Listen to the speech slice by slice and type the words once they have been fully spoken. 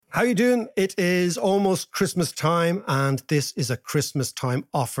How you doing? It is almost Christmas time, and this is a Christmas time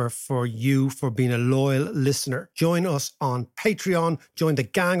offer for you for being a loyal listener. Join us on Patreon. Join the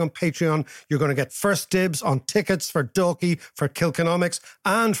gang on Patreon. You're going to get first dibs on tickets for Dalkey, for Kilkenomics,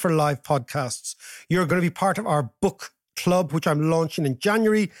 and for live podcasts. You're going to be part of our book club, which I'm launching in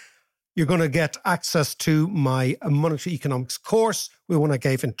January. You're going to get access to my monetary economics course, the one I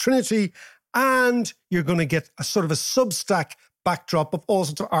gave in Trinity, and you're going to get a sort of a Substack backdrop of all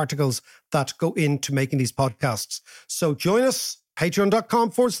sorts of articles that go into making these podcasts. So join us,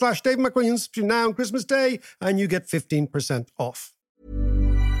 patreon.com/David McWilliams between now and Christmas Day, and you get 15% off.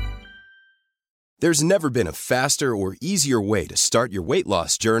 There's never been a faster or easier way to start your weight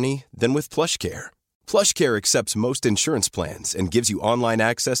loss journey than with PlushCare. PlushCare accepts most insurance plans and gives you online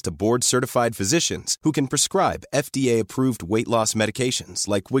access to board-certified physicians who can prescribe FDA-approved weight loss medications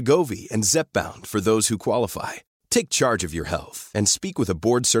like Wegovy and Zepbound for those who qualify. Take charge of your health and speak with a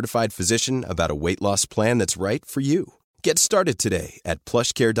board-certified physician about a weight loss plan that's right for you. Get started today at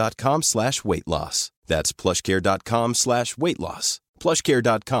plushcare.com/weight loss. That's plushcare.com/weight loss.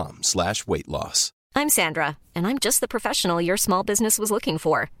 plushcare.com/weight loss. I'm Sandra, and I'm just the professional your small business was looking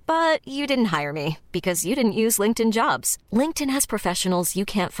for. But you didn't hire me because you didn't use LinkedIn Jobs. LinkedIn has professionals you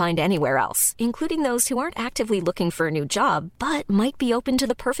can't find anywhere else, including those who aren't actively looking for a new job, but might be open to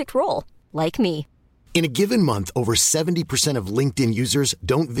the perfect role, like me. In a given month, over 70% of LinkedIn users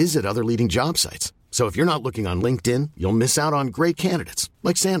don't visit other leading job sites. So if you're not looking on LinkedIn, you'll miss out on great candidates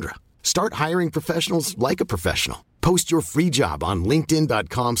like Sandra. Start hiring professionals like a professional. Post your free job on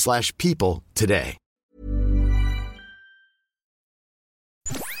linkedin.com/people today.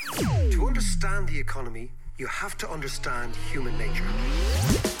 To understand the economy, you have to understand human nature.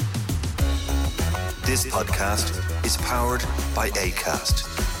 This podcast is powered by Acast.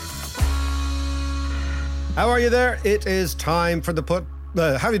 How are you there? It is time for the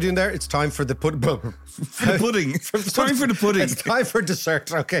how are you doing there? It's time for the pudding. It's time for the pudding. It's time for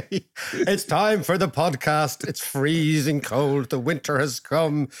dessert, okay? It's time for the podcast. It's freezing cold. The winter has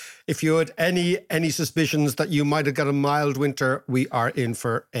come. If you had any suspicions that you might have got a mild winter, we are in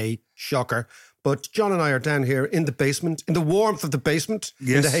for a shocker. But John and I are down here in the basement, in the warmth of the basement,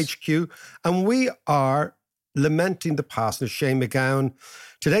 in the HQ, and we are lamenting the past of Shane MacGowan.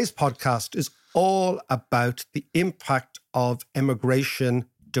 Today's podcast is all about the impact of immigration,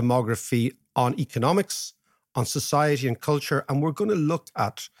 demography on economics, on society and culture. And we're going to look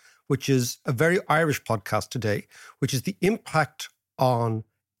at, which is a very Irish podcast today, which is the impact on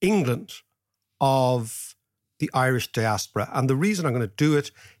England of the Irish diaspora. And the reason I'm going to do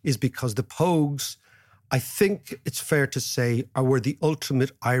it is because the Pogues, I think it's fair to say, were the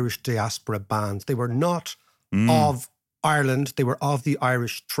ultimate Irish diaspora band. They were not of Ireland, they were of the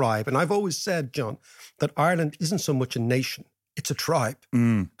Irish tribe. And I've always said, John, that Ireland isn't so much a nation, it's a tribe.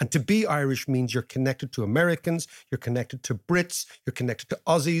 And to be Irish means you're connected to Americans, you're connected to Brits, you're connected to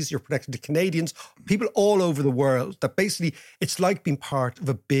Aussies, you're connected to Canadians, people all over the world. That basically, it's like being part of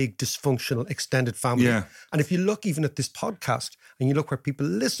a big, dysfunctional, extended family. Yeah. And if you look even at this podcast, and you look where people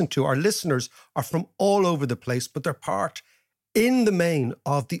listen to, our listeners are from all over the place, but they're part in the main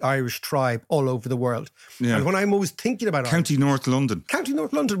of the Irish tribe all over the world. Yeah. And when I'm always thinking about County North London. County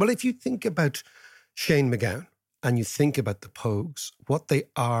North London. Well, if you think about Shane MacGowan and you think about the Pogues, what they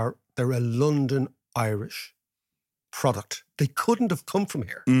are, they're a London Irish product. They couldn't have come from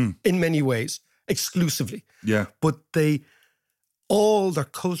here in many ways, exclusively. Yeah. But all their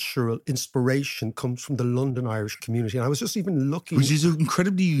cultural inspiration comes from the London Irish community. And I was just even looking... Which is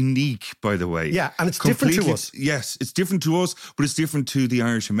incredibly unique, by the way. Yeah, and it's different to us. Yes, it's different to us, but it's different to the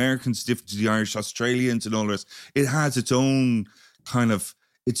Irish Americans, it's different to the Irish Australians and all this. It has its own kind of,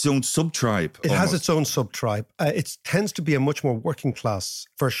 its own sub-tribe. It has its own sub-tribe. It tends to be a much more working class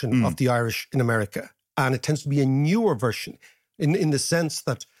version of the Irish in America. And it tends to be a newer version in the sense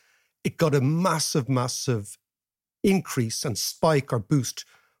that it got a massive increase and spike or boost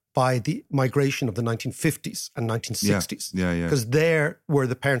by the migration of the 1950s and 1960s. Yeah. Because there were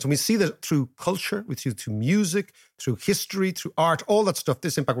the parents. And we see that through culture, we see it through music, through history, through art, all that stuff,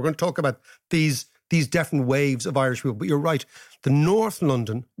 this impact. We're going to talk about these different waves of Irish people. But you're right, the North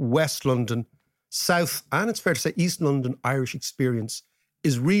London, West London, South, and it's fair to say East London Irish experience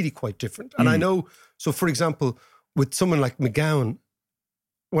is really quite different. And I know, so for example, with someone like MacGowan,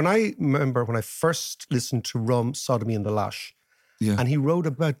 when I first listened to Rum, Sodomy and the Lash, and he wrote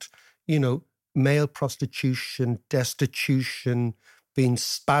about, male prostitution, destitution, being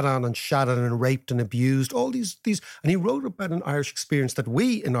spat on and shat on and raped and abused, all these, and he wrote about an Irish experience that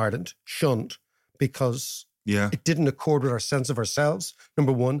we in Ireland shunned because it didn't accord with our sense of ourselves,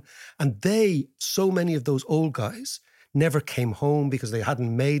 number one. And so many of those old guys never came home because they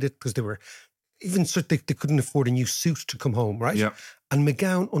hadn't made it, because they were, even so they couldn't afford a new suit to come home, right? Yeah. And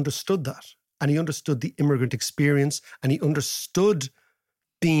MacGowan understood that. And he understood the immigrant experience, and he understood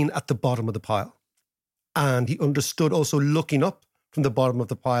being at the bottom of the pile. And he understood also looking up from the bottom of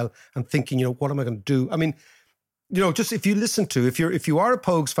the pile and thinking, what am I going to do? I mean, just if you listen to, if you are a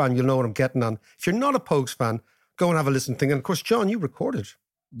Pogues fan, you'll know what I'm getting on. If you're not a Pogues fan, go and have a listen thing. And of course, John, you recorded.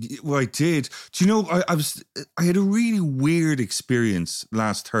 Well, I did. Do you know, I had a really weird experience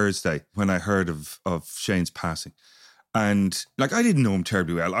last Thursday when I heard of Shane's passing. And I didn't know him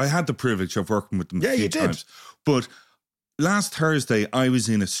terribly well. I had the privilege of working with him a few times. But last Thursday, I was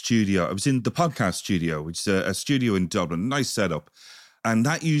in a studio. I was in the podcast studio, which is a studio in Dublin, nice setup. And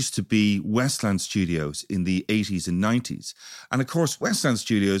that used to be Westland Studios in the 80s and 90s. And of course, Westland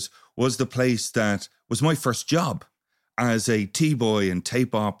Studios was the place that was my first job as a T-boy and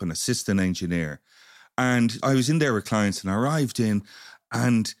tape op and assistant engineer. And I was in there with clients and I arrived in,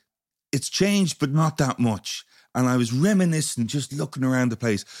 and it's changed, but not that much. And I was reminiscing, just looking around the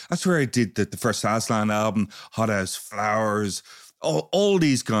place. That's where I did the first Aslan album, Hot House Flowers, all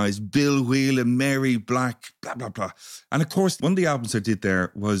these guys, Bill Whelan, Mary Black, blah, blah, blah. And of course, one of the albums I did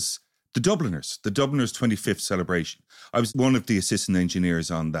there was the Dubliners 25th celebration. I was one of the assistant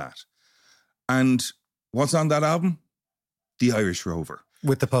engineers on that. And what's on that album? The Irish Rover.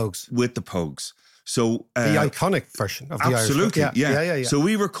 With the Pogues. So the iconic version of the absolutely, Irish Rover. Yeah. So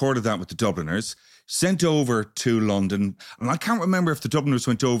we recorded that with the Dubliners, sent over to London. And I can't remember if the Dubliners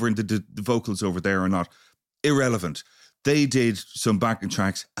went over and did the vocals over there or not. Irrelevant. They did some backing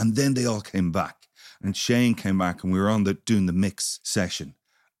tracks and then they all came back. And Shane came back and we were doing the mix session.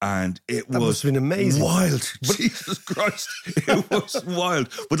 And that must have been amazing. Wild. Jesus Christ. It was wild.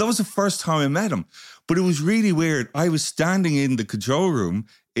 But that was the first time I met him. But it was really weird. I was standing in the control room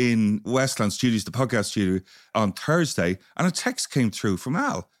in Westland Studios, the podcast studio, on Thursday, and a text came through from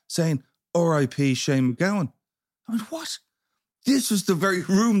Al saying, R.I.P. Shane MacGowan. I went, what? This was the very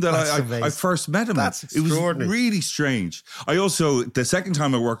room that I first met him. That's extraordinary. It was really strange. The second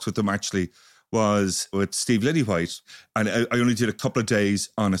time I worked with him actually was with Steve Lillywhite, and I only did a couple of days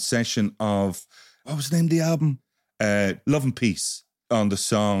on a session of, what was the name of the album? Love and Peace, on the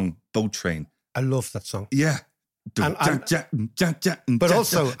song Boat Train. I love that song. Yeah. But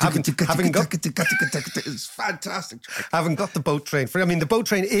also, having got it's fantastic. Having got the Boat Train, the Boat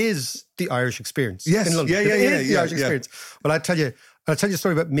Train is the Irish experience. Yes, in London. Yeah, it is the Irish experience. But I'll tell you a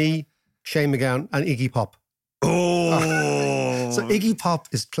story about me, Shane MacGowan, and Iggy Pop. Oh, so Iggy Pop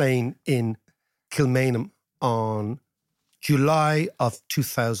is playing in Kilmainham on July of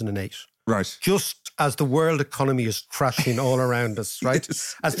 2008. Right. Just as the world economy is crashing all around us, right?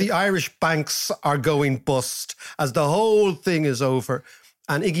 Yes. As the Irish banks are going bust, as the whole thing is over.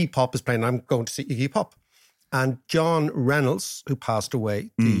 And Iggy Pop is playing. I'm going to see Iggy Pop. And John Reynolds, who passed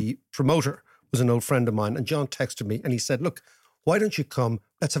away, the promoter, was an old friend of mine. And John texted me and he said, look, why don't you come?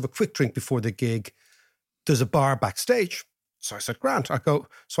 Let's have a quick drink before the gig. There's a bar backstage. So I said, Grant,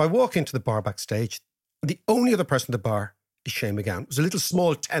 So I walk into the bar backstage. And the only other person in the bar is Shane MacGowan. It was a little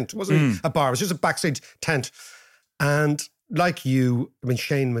small tent. It wasn't a bar. It was just a backstage tent. And like you,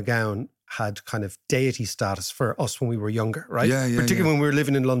 Shane MacGowan had kind of deity status for us when we were younger, right? Yeah, particularly when we were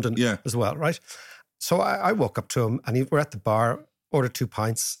living in London as well, right? So I walk up to him and we're at the bar, ordered 2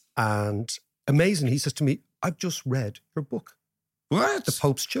 pints, and amazingly, he says to me, I've just read your book. What? The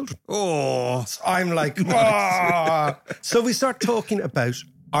Pope's Children. Oh. So I'm like, ah. So we start talking about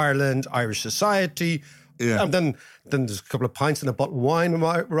Ireland, Irish society. Yeah. And then there's a couple of pints and a bottle of wine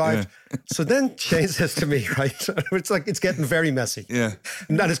arrived. Yeah. So then Shane says to me, right, it's like, it's getting very messy. Yeah.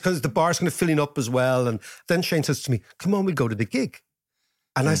 And that is because the bar's kind of filling up as well. And then Shane says to me, come on, we'll go to the gig.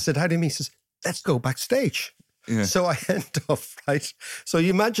 And I said, how do you mean? He says, let's go backstage. Yeah. So I end up, right? So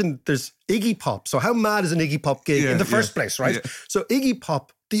you imagine there's Iggy Pop. So how mad is an Iggy Pop gig in the first place, right? Yeah. So Iggy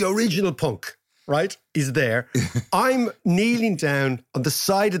Pop, the original punk, right, is there. I'm kneeling down on the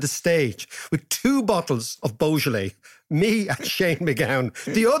side of the stage with 2 bottles of Beaujolais, me and Shane MacGowan,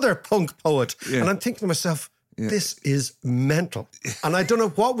 the other punk poet. And I'm thinking to myself, this is mental. And I don't know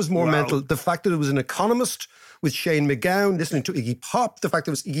what was more mental, the fact that it was an economist with Shane MacGowan, listening to Iggy Pop, the fact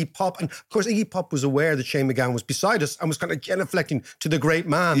that it was Iggy Pop. And of course, Iggy Pop was aware that Shane MacGowan was beside us and was kind of genuflecting to the great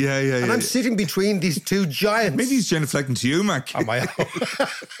man. And I'm sitting between these 2 giants. Maybe he's genuflecting to you, Mac. On my own.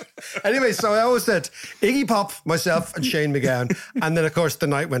 Anyway, so I always said Iggy Pop, myself, and Shane MacGowan. And then, of course, the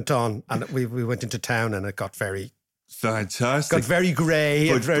night went on and we went into town and it got very... Fantastic. Got very grey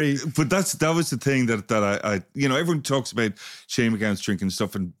and very... But that was the thing that I everyone talks about Shane MacGowan's drinking and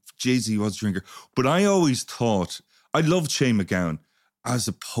stuff, and Jay-Z was a drinker. But I always thought, I loved Shane MacGowan as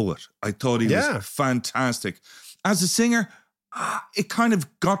a poet. I thought he was fantastic. As a singer, it kind of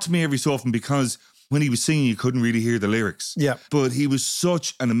got to me every so often because when he was singing, you couldn't really hear the lyrics. Yeah. But he was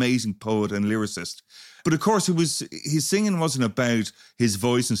such an amazing poet and lyricist. But of course, his singing wasn't about his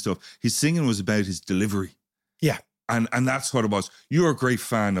voice and stuff. His singing was about his delivery. Yeah. And that's what it was. You're a great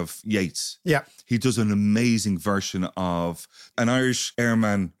fan of Yeats. Yeah. He does an amazing version of An Irish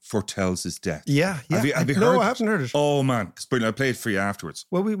Airman Foretells His Death. Yeah. Have you heard No, it? I haven't heard it. Oh, man. It's brilliant. I'll play it for you afterwards.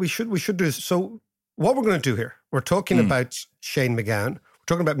 Well, we should do this. So what we're going to do here, we're talking about Shane MacGowan.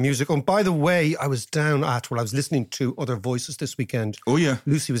 We're talking about music. Oh, and by the way, I was listening to Other Voices this weekend. Oh, yeah.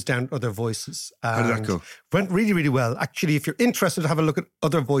 Lucy was down at Other Voices. How did that go? Went really, really well. Actually, if you're interested, have a look at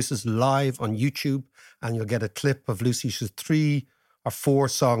Other Voices live on YouTube and you'll get a clip of Lucy. She's 3 or 4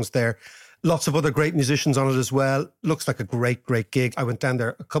 songs there. Lots of other great musicians on it as well. Looks like a great, great gig. I went down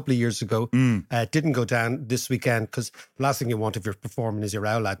there a couple of years ago. Didn't go down this weekend because the last thing you want if you're performing is your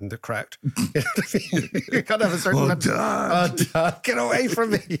owl lad in the crowd. You know what I mean? You got to have a certain... Dad, get away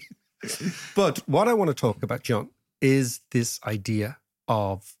from me. But what I want to talk about, John, is this idea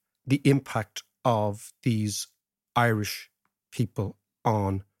of the impact of these Irish people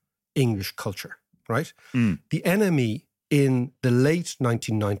on English culture, right? The NME in the late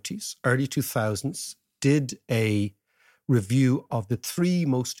 1990s, early 2000s, did a review of the 3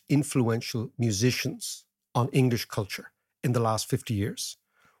 most influential musicians on English culture in the last 50 years.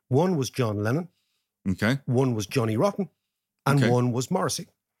 One was John Lennon. Okay. One was Johnny Rotten. And one was Morrissey.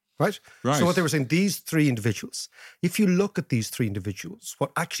 Right? So what they were saying, these 3 individuals, if you look at these 3 individuals,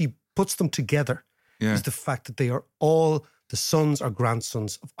 what actually puts them together is the fact that they are all the sons or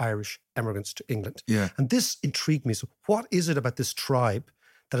grandsons of Irish immigrants to England. Yeah. And this intrigued me. So what is it about this tribe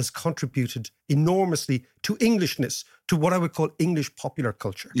that has contributed enormously to Englishness, to what I would call English popular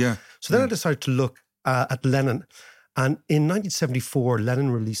culture? Yeah. So then I decided to look at Lennon. And in 1974, Lennon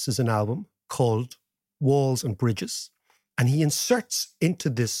releases an album called Walls and Bridges. And he inserts into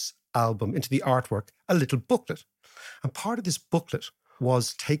this album, into the artwork, a little booklet. And part of this booklet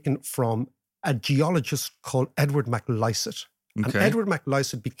was taken from a geologist called Edward MacLysett. And Edward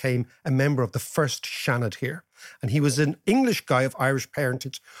MacLysett became a member of the first Seanad here. And he was an English guy of Irish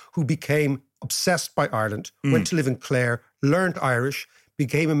parentage who became obsessed by Ireland, went to live in Clare, learned Irish,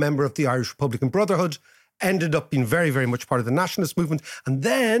 became a member of the Irish Republican Brotherhood, ended up being very, very much part of the nationalist movement. And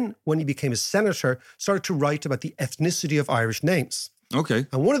then, when he became a senator, started to write about the ethnicity of Irish names. Okay.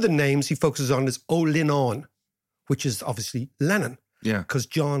 And one of the names he focuses on is O'Linon, which is obviously Lennon. Yeah. Because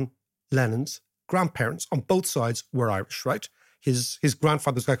John Lennon's grandparents on both sides were Irish, right? His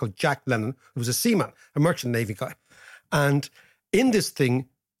grandfather was a guy called Jack Lennon, who was a seaman, a merchant navy guy. And in this thing,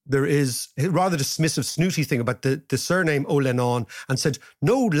 there is a rather dismissive, snooty thing about the surname O'Lennon, and said,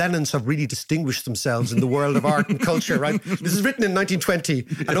 no Lennons have really distinguished themselves in the world of art and culture, right? This is written in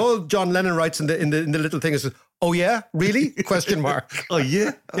 1920, and all John Lennon writes in the little thing is, oh yeah, really? Question mark. Oh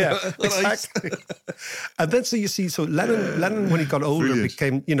yeah? Yeah, exactly. And then so you see, so Lennon when he got older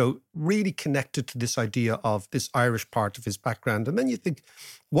became, really connected to this idea of this Irish part of his background. And then you think,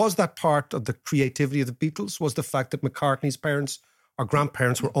 was that part of the creativity of the Beatles? Was the fact that McCartney's parents or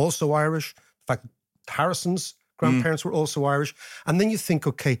grandparents were also Irish? The fact that Harrison's grandparents were also Irish? And then you think,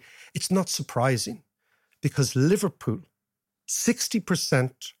 okay, it's not surprising because Liverpool,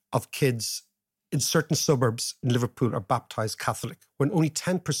 60% of kids in certain suburbs in Liverpool are baptised Catholic, when only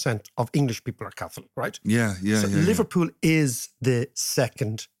 10% of English people are Catholic, right? Yeah. So Liverpool is the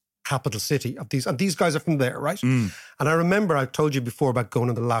second capital city of these, and these guys are from there, right? And I remember I told you before about going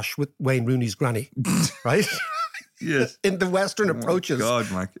on the lash with Wayne Rooney's granny, right? Yes. In the Western approaches. God,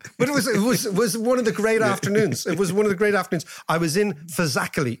 Mike. But it was one of the great afternoons. It was one of the great afternoons. I was in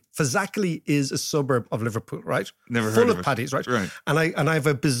Fazakerley. Fazakerley is a suburb of Liverpool, right? Never heard Full of of it. paddies, right? Right. And I have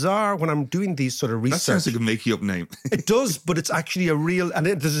a bizarre, when I'm doing these sort of research. That sounds like a make-you-up name. It does, but it's actually a real, and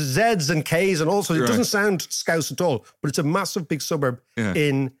there's Z's and K's and also, it doesn't sound Scouse at all, but it's a massive big suburb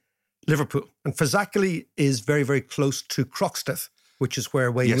in Liverpool. And Fazakerley is very, very close to Croxteth, which is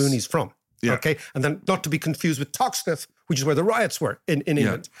where Wayne Rooney's from. Yeah. Okay. And then not to be confused with Toxteth, which is where the riots were in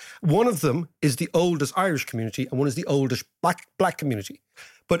England. One of them is the oldest Irish community and one is the oldest black community.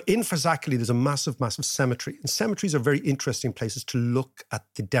 But in Fazakerley, there's a massive, massive cemetery. And cemeteries are very interesting places to look at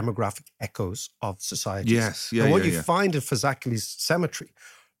the demographic echoes of society. Yes. And what you find in Fazakerley's cemetery,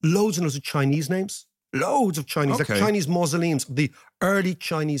 loads and loads of Chinese names. Loads of Chinese, like Chinese mausoleums of the early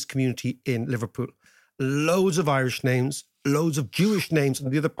Chinese community in Liverpool. Loads of Irish names, loads of Jewish names in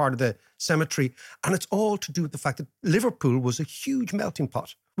the other part of the cemetery. And it's all to do with the fact that Liverpool was a huge melting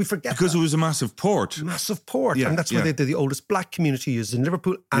pot. We forget because that. it was a massive port. Massive port. Yeah, and that's where the oldest black community is, in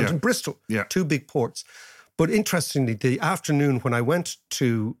Liverpool and in Bristol. Yeah. 2 big ports. But interestingly, the afternoon when I went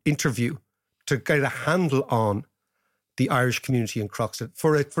to interview to get a handle on the Irish community in Croxton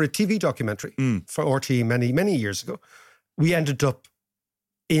for a TV documentary for RTE many years ago. We ended up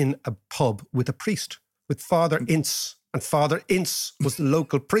in a pub with a priest, with Father Ince. And Father Ince was the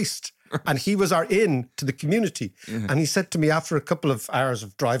local priest. And he was our in to the community. Yeah. And he said to me after a couple of hours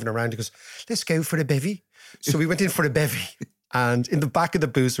of driving around, he goes, let's go for a bevy. So we went in for a bevy. And in the back of the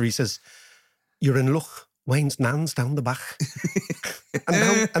boozer, he says, you're in luck. Wayne's nan's down the back.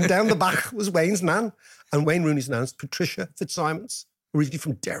 and down the back was Wayne's nan. And Wayne Rooney's nan's Patricia Fitzsimons, originally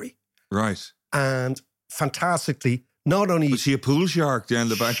from Derry. Right. And fantastically, not only... Was she a pool shark down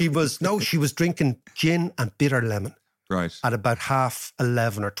the back? She was drinking gin and bitter lemon. Right. At about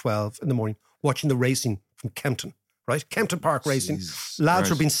 11:30 or 12 in the morning, watching the racing from Kempton, right? Kempton Park racing. Lads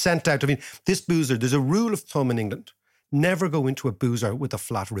were being sent out. I mean, this boozer, there's a rule of thumb in England. Never go into a boozer with a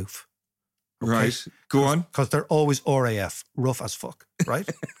flat roof. Okay? Right. Go on. Because they're always RAF, rough as fuck, right?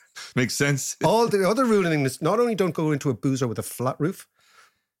 Makes sense. All the other rule in England is not only don't go into a boozer with a flat roof,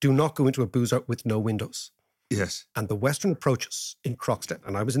 do not go into a boozer with no windows. Yes. And the Western Approaches in Croxton,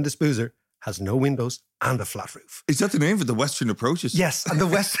 and I was in this boozer, has no windows and a flat roof. Is that the name of the Western Approaches? Yes, and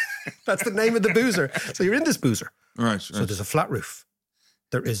that's the name of the boozer. So you're in this boozer. Right. So there's a flat roof.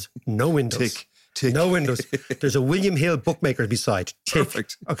 There is no windows. Tick. No windows. There's a William Hill bookmaker beside. Tick.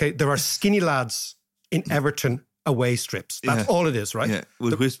 Perfect. Okay, there are skinny lads in Everton away strips. That's all it is, right? Yeah,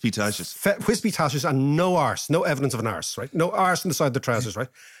 with wispy tashes. Wispy tashes and no arse, no evidence of an arse, right? No arse on the side of the trousers, right?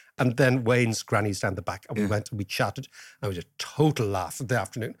 And then Wayne's granny's down the back. And we went and we chatted. And it was a total laugh in the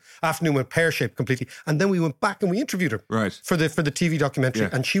afternoon. Afternoon went pear-shaped completely. And then we went back and we interviewed her for the TV documentary. Yeah.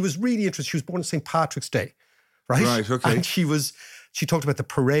 And she was really interested. She was born on St. Patrick's Day, right? Right, okay. And she talked about the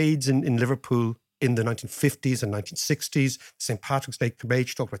parades in Liverpool in the 1950s and 1960s, St. Patrick's Day parade.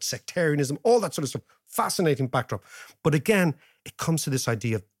 She talked about sectarianism, all that sort of stuff. Fascinating backdrop. But again, it comes to this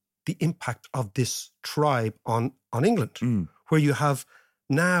idea of the impact of this tribe on England, where you have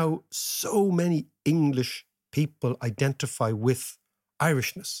now so many English people identify with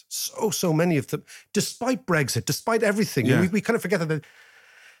Irishness. So many of them, despite Brexit, despite everything. Yeah. We kind of forget that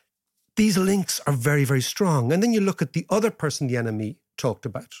these links are very, very strong. And then you look at the other person the enemy talked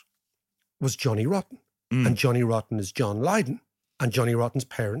about was Johnny Rotten. And Johnny Rotten is John Lydon. And Johnny Rotten's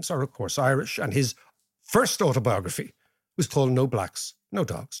parents are, of course, Irish. And his first autobiography was called No Blacks, No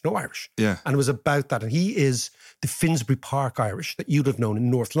Dogs, No Irish. Yeah. And it was about that. And he is the Finsbury Park Irish that you'd have known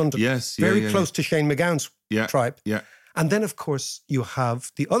in North London. Yes. Very close to Shane MacGowan's tribe. Yeah. And then, of course, you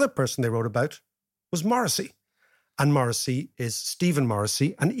have the other person they wrote about was Morrissey. And Morrissey is Stephen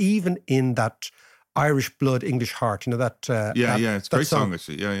Morrissey. And even in that Irish Blood, English Heart, you know, that... it's a great song,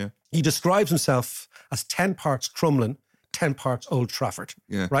 actually. Yeah. He describes himself as 10 parts Crumlin, 10 parts Old Trafford.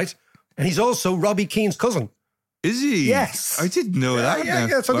 Yeah. Right? And he's also Robbie Keane's cousin. Is he? Yes. I didn't know that.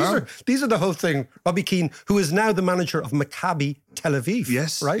 Yeah. So wow. these are the whole thing. Robbie Keane, who is now the manager of Maccabi Tel Aviv.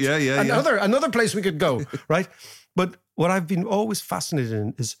 Yes. Right? Yeah. Another place we could go, right? But what I've been always fascinated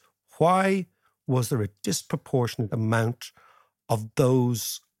in is why was there a disproportionate amount of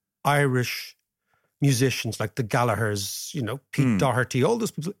those Irish musicians like the Gallaghers, you know, Pete Doherty, all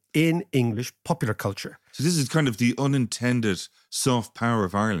those people in English popular culture. So this is kind of the unintended soft power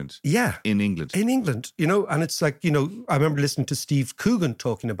of Ireland. Yeah. In England. In England, you know, and it's like, you know, I remember listening to Steve Coogan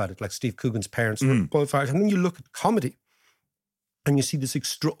talking about it, like Steve Coogan's parents were both Irish. And then you look at comedy and you see this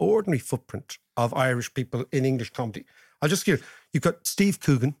extraordinary footprint of Irish people in English comedy. I'll just give you've got Steve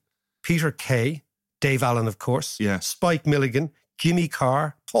Coogan, Peter Kay, Dave Allen, of course, Spike Milligan, Jimmy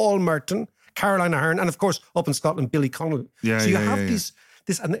Carr, Paul Merton, Caroline Ahern, and of course, up in Scotland, Billy Connolly. So you have this,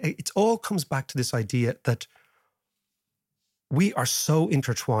 and it all comes back to this idea that we are so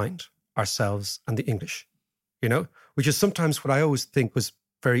intertwined, ourselves and the English, you know, which is sometimes what I always think was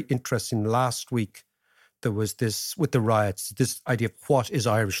very interesting. Last week, there was this, with the riots, this idea of what is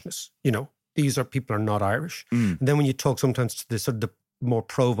Irishness, you know, people are not Irish. And then when you talk sometimes to the sort of the more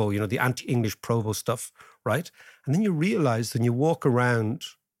provo, you know, the anti-English provo stuff, right? And then you realise when you walk around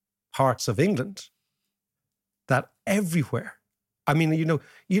parts of England that everywhere, I mean, you know,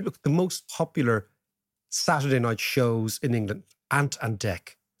 you look at the most popular Saturday night shows in England, Ant and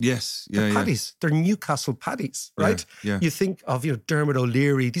Dec. Yes. They're paddies. They're Newcastle paddies, right? Yeah. You think of, you know, Dermot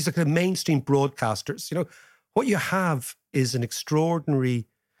O'Leary. These are kind of mainstream broadcasters. You know, what you have is an extraordinary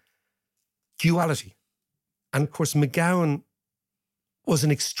duality. And of course, MacGowan was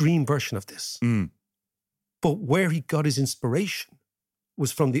an extreme version of this. But where he got his inspiration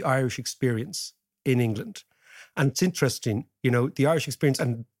was from the Irish experience in England. And it's interesting, you know, the Irish experience,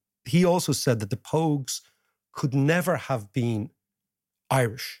 and he also said that the Pogues could never have been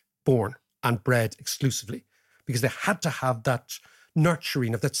Irish born and bred exclusively because they had to have that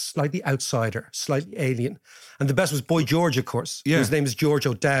nurturing of that slightly outsider, slightly alien. And the best was Boy George, of course. Yeah. His name is George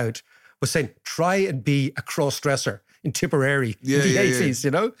O'Dowd, was saying, try and be a cross-dresser in Tipperary in the 80s,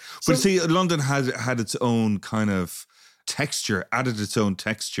 you know? But see, London had its own kind of texture, added its own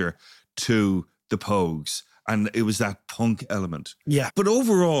texture to the Pogues. And it was that punk element. Yeah. But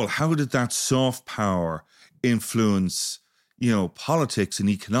overall, how did that soft power influence, politics and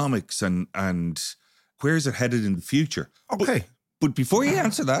economics and where is it headed in the future? Okay. But before you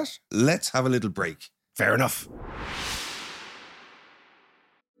answer that, let's have a little break. Fair enough.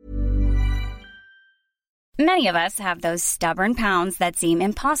 Many of us have those stubborn pounds that seem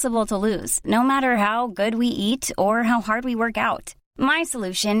impossible to lose, no matter how good we eat or how hard we work out. My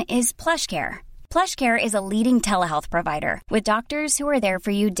solution is PlushCare. PlushCare is a leading telehealth provider with doctors who are there for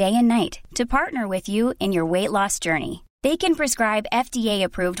you day and night to partner with you in your weight loss journey. They can prescribe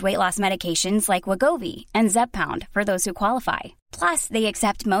FDA-approved weight loss medications like Wegovy and Zepbound for those who qualify. Plus, they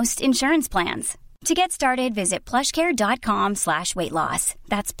accept most insurance plans. To get started, visit plushcare.com/weightloss.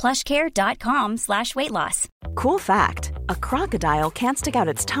 That's plushcare.com/weightloss. Cool fact, a crocodile can't stick out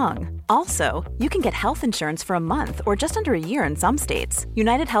its tongue. Also, you can get health insurance for a month or just under a year in some states.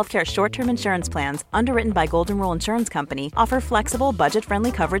 United Healthcare short-term insurance plans, underwritten by Golden Rule Insurance Company, offer flexible,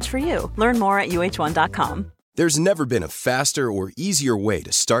 budget-friendly coverage for you. Learn more at uh1.com. There's never been a faster or easier way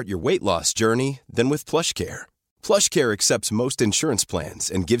to start your weight loss journey than with PlushCare. PlushCare accepts most insurance plans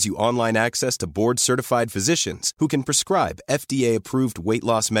and gives you online access to board-certified physicians who can prescribe FDA-approved weight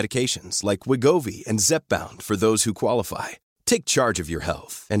loss medications like Wegovy and Zepbound for those who qualify. Take charge of your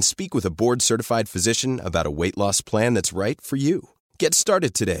health and speak with a board-certified physician about a weight loss plan that's right for you. Get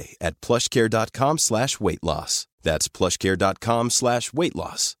started today at plushcare.com/weightloss. That's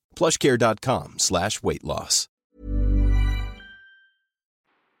plushcare.com/weightloss. plushcare.com/weightloss.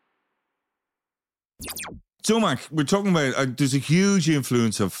 So, Mark, we're talking about there's a huge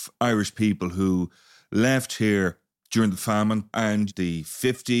influence of Irish people who left here during the famine and the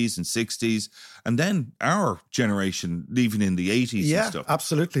 50s and 60s, and then our generation leaving in the 80s and stuff. Yeah,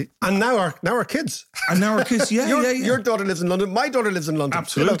 absolutely. And now our kids. And now our kids, Your daughter lives in London. My daughter lives in London.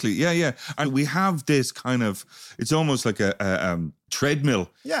 Absolutely, yeah. And we have this kind of, it's almost like a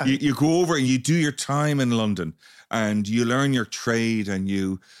treadmill. Yeah. You go over and you do your time in London and you learn your trade and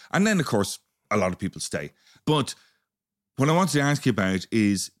then, of course, a lot of people stay. But what I wanted to ask you about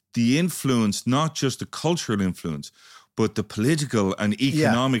is the influence, not just the cultural influence, but the political and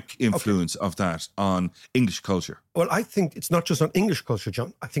economic influence of that on English culture. Well, I think it's not just on English culture,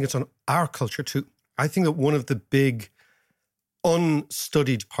 John. I think it's on our culture too. I think that one of the big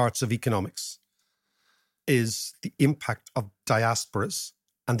unstudied parts of economics is the impact of diasporas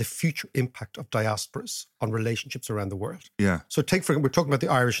and the future impact of diasporas on relationships around the world. Yeah. So take, for example, we're talking about the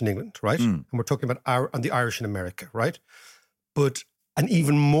Irish in England, right? And we're talking about the Irish in America, right? But an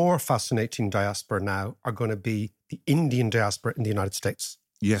even more fascinating diaspora now are going to be the Indian diaspora in the United States.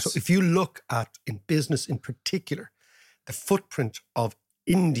 Yes. So if you look at, in business in particular, the footprint of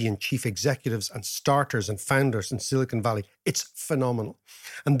Indian chief executives and starters and founders in Silicon Valley, it's phenomenal.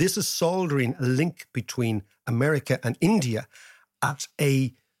 And this is soldering a link between America and India at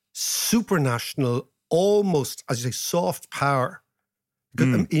a supranational, almost, as you say, soft power.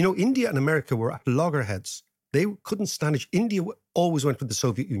 Because, India and America were at loggerheads. They couldn't stand it. India always went with the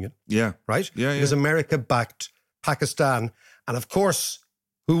Soviet Union. Yeah. Right? Yeah. Because America backed Pakistan. And of course,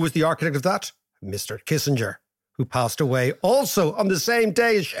 who was the architect of that? Mr. Kissinger, who passed away also on the same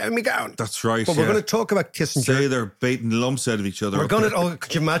day as MacGowan. That's right. But we're going to talk about Kissinger. Say they're baiting lumps out of each other. We're going to,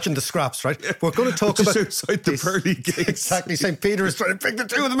 could you imagine the scraps, right? We're going to talk just about... outside the pearly gates. Exactly. St. Peter is trying to pick the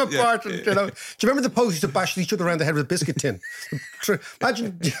two of them apart. And, do you remember the Pogues used to bash each other around the head with a biscuit tin?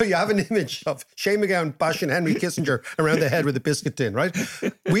 Imagine you have an image of Shane MacGowan bashing Henry Kissinger around the head with a biscuit tin, right?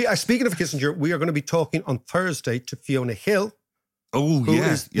 Speaking of Kissinger, we are going to be talking on Thursday to Fiona Hill, who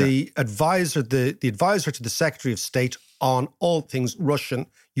is the advisor, the advisor to the Secretary of State on all things Russian,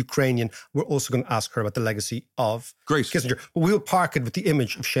 Ukrainian. We're also going to ask her about the legacy of Kissinger. But we'll park it with the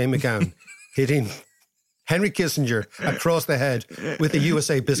image of Shane MacGowan hitting Henry Kissinger across the head with a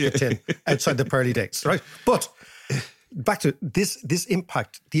USA biscuit tin outside the pearly gates, right? But back to this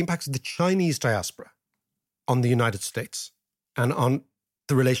impact, the impacts of the Chinese diaspora on the United States and on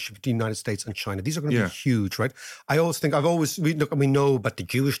the relationship between the United States and China. These are going to be huge, right? We know about the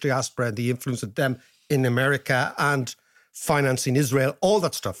Jewish diaspora and the influence of them in America and financing Israel, all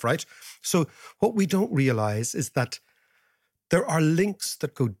that stuff, right? So what we don't realize is that there are links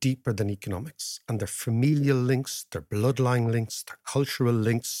that go deeper than economics, and they're familial links, they're bloodline links, they're cultural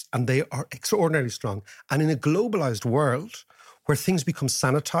links, and they are extraordinarily strong. And in a globalized world where things become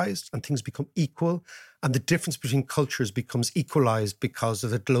sanitized and things become equal and the difference between cultures becomes equalized because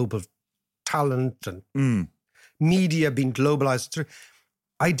of the global talent and media being globalized.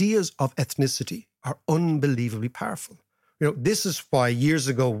 Ideas of ethnicity are unbelievably powerful. This is why years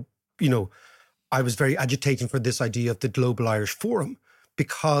ago, I was very agitating for this idea of the Global Irish Forum,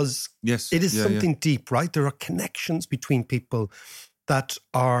 because it is something deep, right? There are connections between people that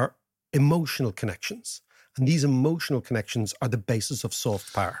are emotional connections. And these emotional connections are the basis of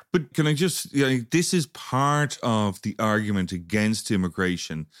soft power. But can I just, this is part of the argument against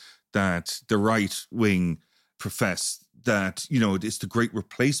immigration that the right wing profess, that, it's the great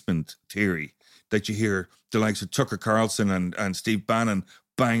replacement theory that you hear the likes of Tucker Carlson and Steve Bannon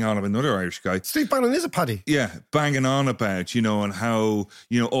bang on about another Irish guy. Steve Bannon is a paddy. Yeah, banging on about, and how,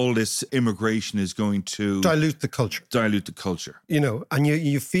 all this immigration is going to dilute the culture. And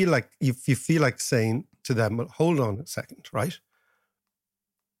you feel like saying to them, well, hold on a second, right?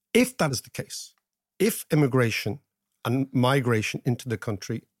 If that is the case, if immigration and migration into the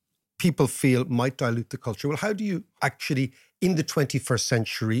country, people feel might dilute the culture, well, how do you actually, in the 21st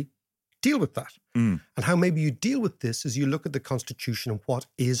century, deal with that? And how maybe you deal with this is you look at the Constitution and what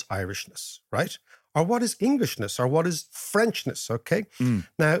is Irishness, right? Or what is Englishness, or what is Frenchness, okay?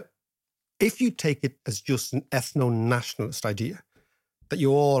 Now, if you take it as just an ethno-nationalist idea, that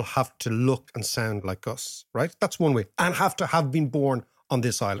you all have to look and sound like us, right? That's one way. And have to have been born on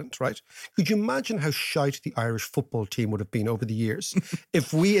this island, right? Could you imagine how shite the Irish football team would have been over the years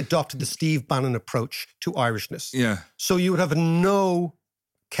if we adopted the Steve Bannon approach to Irishness? Yeah. So you would have no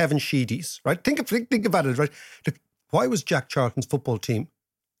Kevin Sheedy's, right? Think about it, right? Why was Jack Charlton's football team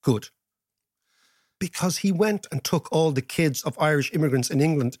good? Because he went and took all the kids of Irish immigrants in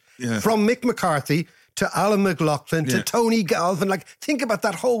England, from Mick McCarthy to Alan McLaughlin to Tony Galvin. Like, think about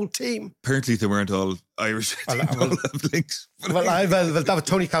that whole team. Apparently they weren't all Irish. That was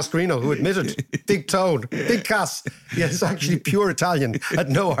Tony Cascarino who admitted, Big Tone, Big Cass. Yeah, he's actually pure Italian, had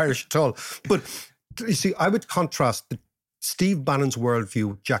no Irish at all. But you see, I would contrast Steve Bannon's worldview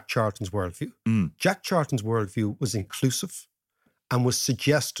with Jack Charlton's worldview. Jack Charlton's worldview was inclusive and was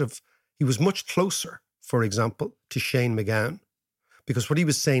suggestive. He was much closer, for example, to Shane MacGowan, because what he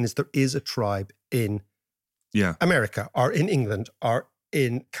was saying is there is a tribe in America or in England or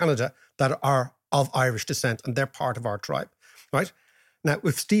in Canada that are of Irish descent and they're part of our tribe, right? Now,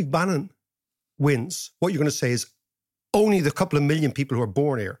 if Steve Bannon wins, what you're going to say is only the couple of million people who are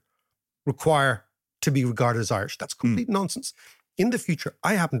born here require to be regarded as Irish. That's complete nonsense. In the future,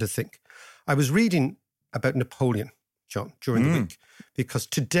 I happen to think, I was reading about Napoleon, John, during the week, because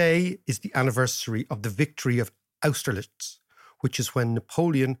today is the anniversary of the victory of Austerlitz, which is when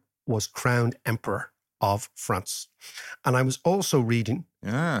Napoleon was crowned Emperor of France. And I was also reading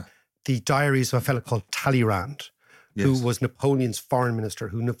the diaries of a fellow called Talleyrand, who was Napoleon's foreign minister,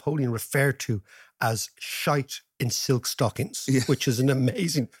 who Napoleon referred to as shite in silk stockings, which is an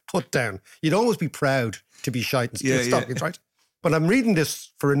amazing put down. You'd almost be proud to be shite in silk stockings, right? But I'm reading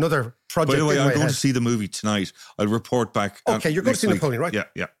this for another project. By the way, I'm going to see the movie tonight. I'll report back. Okay, you're going to see Napoleon, right?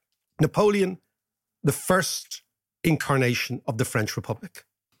 Yeah. Napoleon, the first incarnation of the French Republic,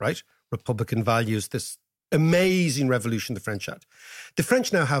 right? Republican values, this amazing revolution the French had. The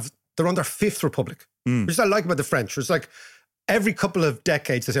French now they're on their fifth republic, which I like about the French. It's like every couple of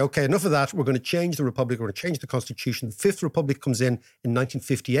decades they say, okay, enough of that. We're going to change the republic. We're going to change the constitution. The fifth republic comes in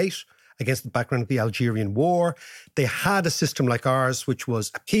 1958 against the background of the Algerian War. They had a system like ours, which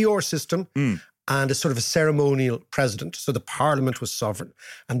was a PR system and a sort of a ceremonial president. So the parliament was sovereign.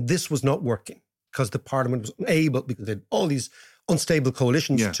 And this was not working because the parliament was unable, because they had all these unstable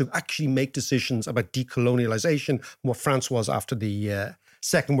coalitions to actually make decisions about decolonialization, what France was after the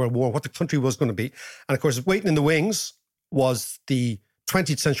Second World War, what the country was going to be. And of course, waiting in the wings was the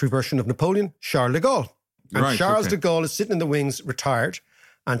 20th century version of Napoleon, Charles de Gaulle. And Charles de Gaulle is sitting in the wings, retired,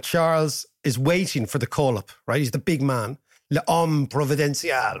 and Charles is waiting for the call-up, right? He's the big man, l'homme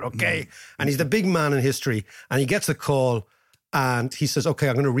providentiel, okay? And he's the big man in history, and he gets a call, and he says, okay,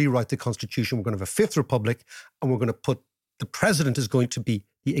 I'm going to rewrite the constitution. We're going to have a fifth republic, and we're going to put the president is going to be,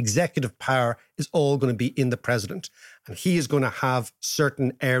 the executive power is all going to be in the president. And he is going to have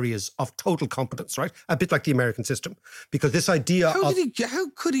certain areas of total competence, right? A bit like the American system. Because this idea how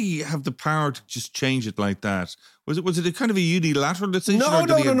could he have the power to just change it like that? Was it a kind of a unilateral decision? No.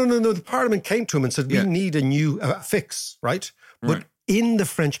 The parliament came to him and said, we need a new fix, right? But in the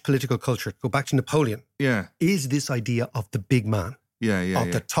French political culture, go back to Napoleon, is this idea of the big man,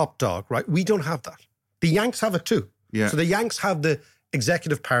 of the top dog, right? We don't have that. The Yanks have it too. Yeah. So the Yanks have the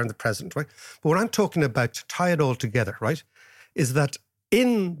executive power and the president, right? But what I'm talking about, to tie it all together, right, is that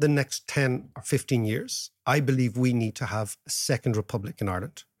in the next 10 or 15 years, I believe we need to have a second republic in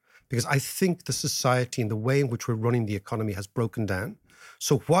Ireland, because I think the society and the way in which we're running the economy has broken down.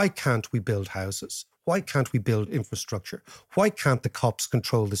 So why can't we build houses? Why can't we build infrastructure? Why can't the cops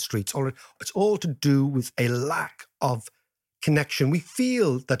control the streets? It's all to do with a lack of connection. We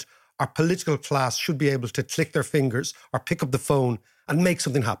feel that our political class should be able to click their fingers or pick up the phone and make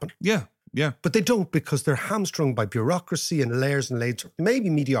something happen. Yeah. But they don't, because they're hamstrung by bureaucracy and layers, maybe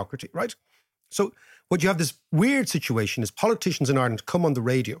mediocrity, right? So what you have this weird situation is politicians in Ireland come on the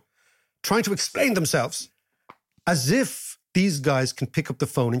radio trying to explain themselves as if these guys can pick up the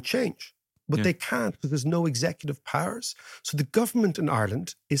phone and change. But they can't, because there's no executive powers. So the government in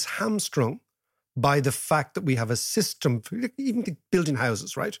Ireland is hamstrung by the fact that we have a system, even building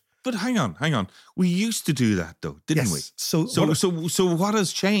houses, right? But hang on. We used to do that, though, didn't we? So what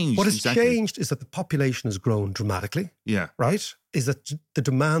has changed? What has changed is that the population has grown dramatically. Yeah. Right? Is that the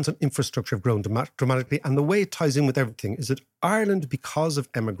demands on infrastructure have grown dramatically. And the way it ties in with everything is that Ireland, because of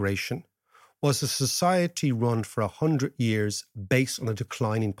emigration, was a society run for 100 years based on a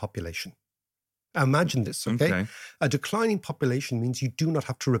declining population. Imagine this, okay? A declining population means you do not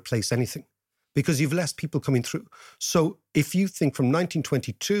have to replace anything, because you've less people coming through. So if you think from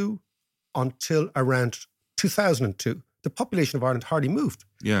 1922 until around 2002, the population of Ireland hardly moved.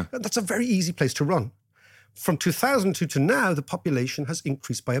 Yeah. That's a very easy place to run. From 2002 to now, the population has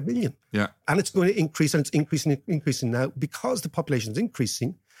increased by 1 million. Yeah. And it's going to increase, and it's increasing now. Because the population is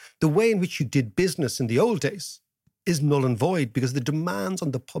increasing, the way in which you did business in the old days is null and void, because the demands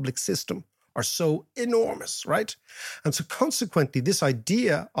on the public system are so enormous, right? And so consequently, this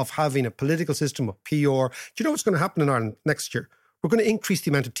idea of having a political system of PR, do you know what's going to happen in Ireland next year? We're going to increase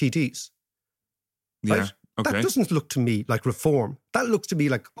the amount of TDs. Right? Yeah. Okay. That doesn't look to me like reform. That looks to me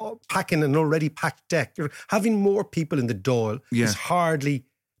like packing an already packed deck. Having more people in the Dáil is hardly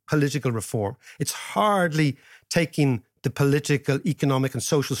political reform. It's hardly taking the political, economic and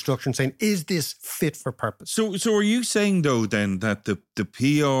social structure and saying, is this fit for purpose? So are you saying, though, then, that the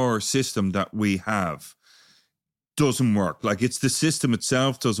PR system that we have doesn't work? Like, it's the system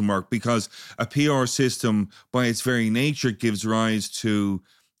itself doesn't work, because a PR system, by its very nature, gives rise to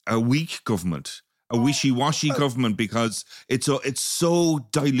a weak government, a wishy-washy government, because it's so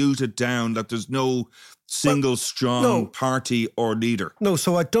diluted down that there's no single strong party or leader. No,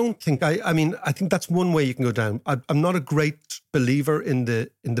 so I don't think, I mean, I think that's one way you can go down. I'm not a great believer in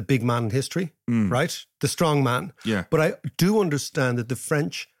the big man in history, right? The strong man. Yeah. But I do understand that the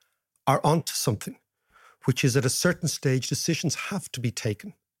French are onto something, which is at a certain stage, decisions have to be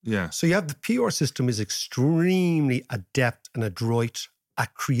taken. Yeah. So you have the PR system is extremely adept and adroit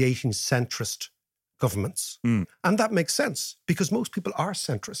at creating centrist governments. And that makes sense, because most people are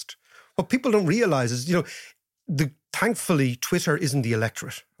centrist. What people don't realize is, thankfully, Twitter isn't the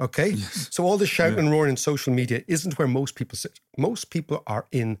electorate, okay? Yes. So all the shouting and roaring in social media isn't where most people sit. Most people are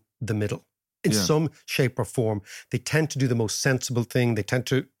in the middle in some shape or form. They tend to do the most sensible thing. They tend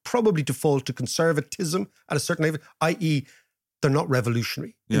to probably default to conservatism at a certain level, i.e., they're not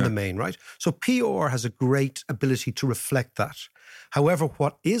revolutionary in the main, right? So PR has a great ability to reflect that. However,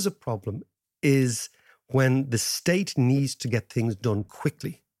 what is a problem is when the state needs to get things done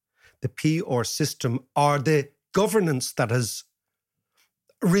quickly. The PR system, or the governance that has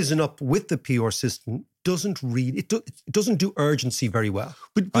risen up with the PR system, doesn't do urgency very well.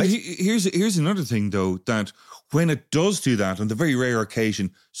 But here's another thing, though, that when it does do that, on the very rare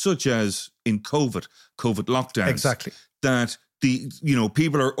occasion, such as in COVID lockdowns, exactly, that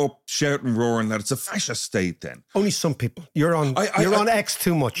people are up shouting, roaring that it's a fascist state. Then only some people. You're on X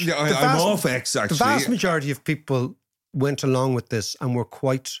too much. Yeah, I'm off X. Actually, the vast majority of people went along with this and were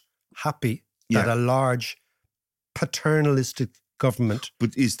quite happy that a large paternalistic government.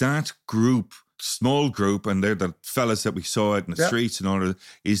 But is that group, small group, and they're the fellas that we saw out in the streets and all of that,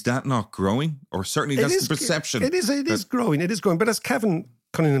 is that not growing? Or certainly that's the perception. It is growing. It is growing. But as Kevin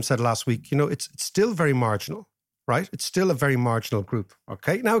Cunningham said last week, it's still very marginal, right? It's still a very marginal group,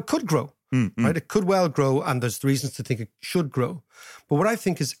 okay? Now, it could grow, right? It could well grow, and there's reasons to think it should grow. But what I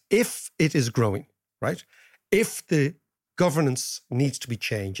think is, if it is growing, right? If the governance needs to be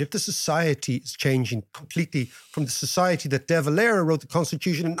changed, if the society is changing completely from the society that De Valera wrote the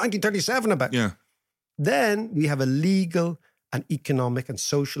Constitution in 1937 about, then we have a legal and economic and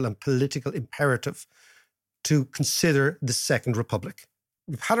social and political imperative to consider the Second Republic.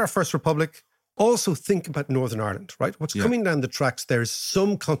 We've had our First Republic. Also think about Northern Ireland, right? What's coming down the tracks there is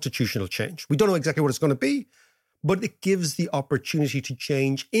some constitutional change. We don't know exactly what it's going to be, but it gives the opportunity to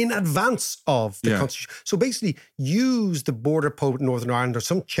change in advance of the Constitution. So basically, use the border poll with Northern Ireland or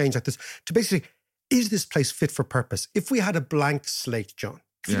some change like this to basically, is this place fit for purpose? If we had a blank slate, John,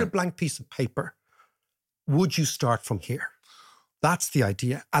 if you had a blank piece of paper, would you start from here? That's the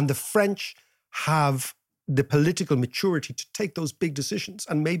idea. And the French have the political maturity to take those big decisions.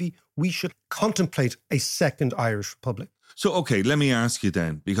 And maybe we should contemplate a second Irish Republic. So, okay, let me ask you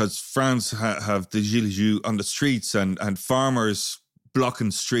then, because France have the Gilets Jaunes on the streets and farmers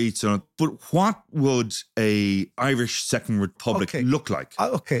blocking streets. But what would a Irish Second Republic look like?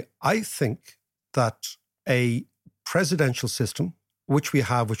 I think that a presidential system, which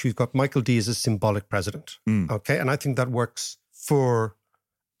we've got Michael D as a symbolic president. Okay, and I think that works for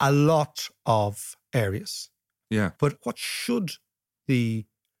a lot of areas. Yeah. But what should the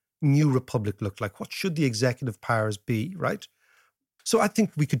new republic look like? What should the executive powers be, right? So I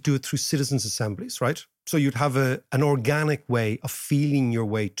think we could do it through citizens' assemblies, right? So you'd have an organic way of feeling your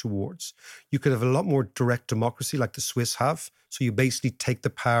way towards. You could have a lot more direct democracy like the Swiss have. So you basically take the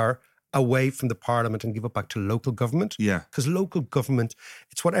power away from the parliament and give it back to local government. Yeah. Because local government,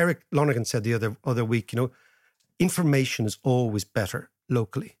 it's what Eric Lonergan said the other week, information is always better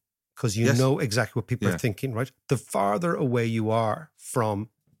locally because you know exactly what people are thinking, right? The farther away you are from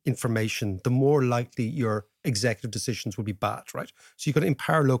information, the more likely your executive decisions will be bad, right? So you've got to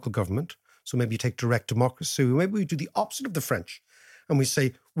empower local government. So maybe you take direct democracy. Maybe we do the opposite of the French and we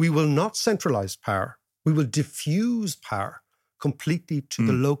say, we will not centralize power. We will diffuse power completely to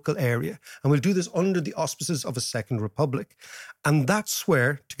the local area. And we'll do this under the auspices of a second republic. And that's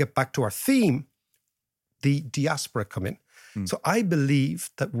where, to get back to our theme, the diaspora come in. So I believe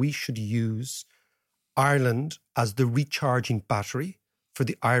that we should use Ireland as the recharging battery for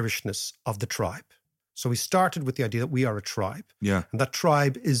the Irishness of the tribe. So we started with the idea that we are a tribe. Yeah. And that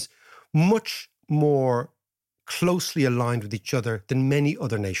tribe is much more closely aligned with each other than many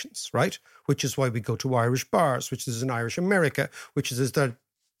other nations, right? Which is why we go to Irish bars, which is in Irish America, which is the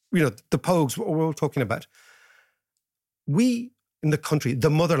Pogues, what we're all talking about. We, in the country, the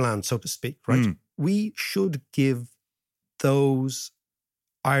motherland, so to speak, right? We should give those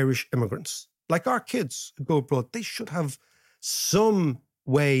Irish immigrants, like our kids who go abroad, they should have some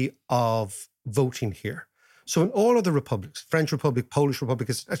way of voting here. So in all other republics, French Republic, Polish Republic,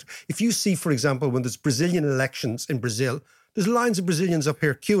 if you see, for example, when there's Brazilian elections in Brazil, there's lines of Brazilians up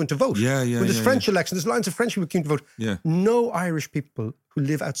here queuing to vote. When there's French elections, there's lines of French people queuing to vote. Yeah. No Irish people who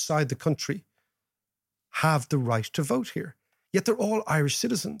live outside the country have the right to vote here. Yet they're all Irish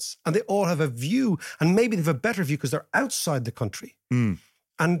citizens and they all have a view, and maybe they have a better view because they're outside the country.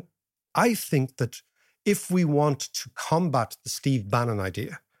 And I think that if we want to combat the Steve Bannon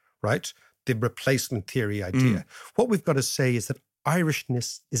idea, right, the replacement theory idea, what we've got to say is that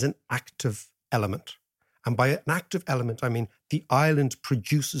Irishness is an active element. And by an active element, I mean the island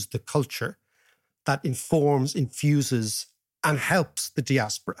produces the culture that informs, infuses, and helps the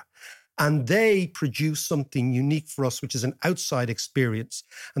diaspora. And they produce something unique for us, which is an outside experience.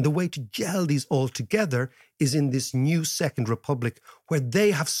 And the way to gel these all together is in this new Second Republic, where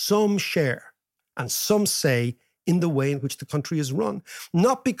they have some share and some say in the way in which the country is run.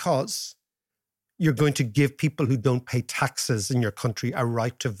 Not because you're going to give people who don't pay taxes in your country a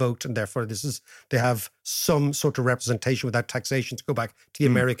right to vote, and therefore they have some sort of representation without taxation, to go back to the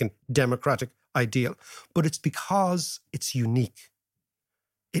American democratic ideal. But it's because it's unique.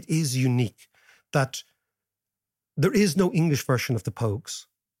 It is unique that there is no English version of the Pogues.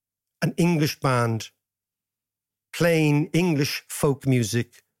 An English band playing English folk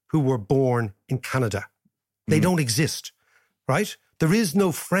music who were born in Canada. They don't exist, right? There is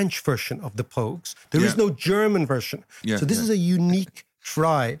no French version of the Pogues. There is no German version. So this is a unique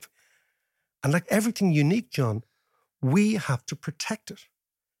tribe. And like everything unique, John, we have to protect it.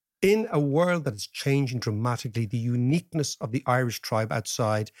 In a world that is changing dramatically, the uniqueness of the Irish tribe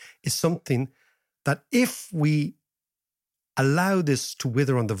outside is something that if we allow this to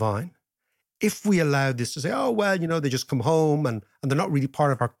wither on the vine, if we allow this to say, oh, well, they just come home and they're not really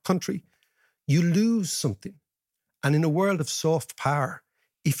part of our country, you lose something. And in a world of soft power,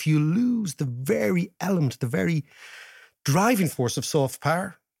 if you lose the very element, the very driving force of soft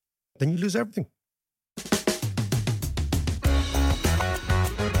power, then you lose everything.